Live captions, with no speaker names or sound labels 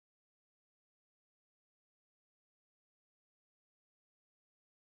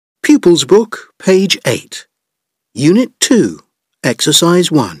Pupil's book, page 8. Unit 2,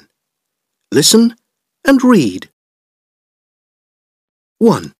 Exercise 1. Listen and read.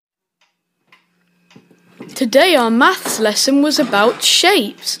 1. Today our maths lesson was about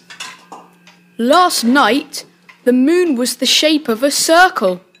shapes. Last night, the moon was the shape of a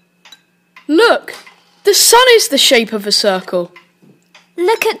circle. Look, the sun is the shape of a circle.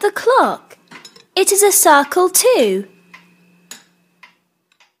 Look at the clock. It is a circle too.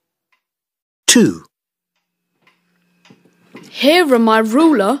 2. Here are my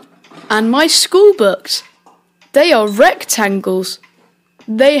ruler and my school books. They are rectangles.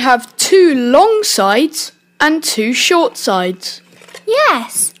 They have 2 long sides and 2 short sides.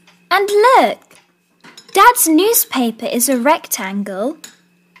 Yes, and look. Dad's newspaper is a rectangle,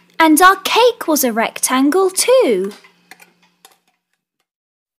 and our cake was a rectangle too.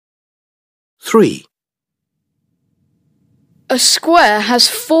 3. A square has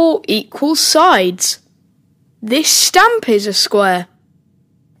 4 equal sides. This stamp is a square.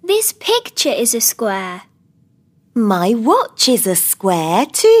 This picture is a square. My watch is a square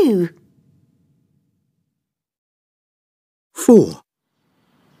too. 4.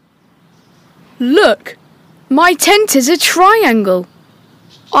 Look, my tent is a triangle.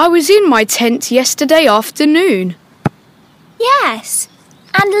 I was in my tent yesterday afternoon. Yes,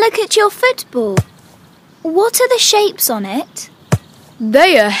 and look at your football. What are the shapes on it?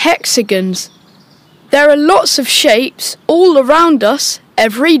 They are hexagons. There are lots of shapes all around us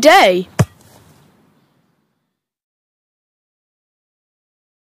every day.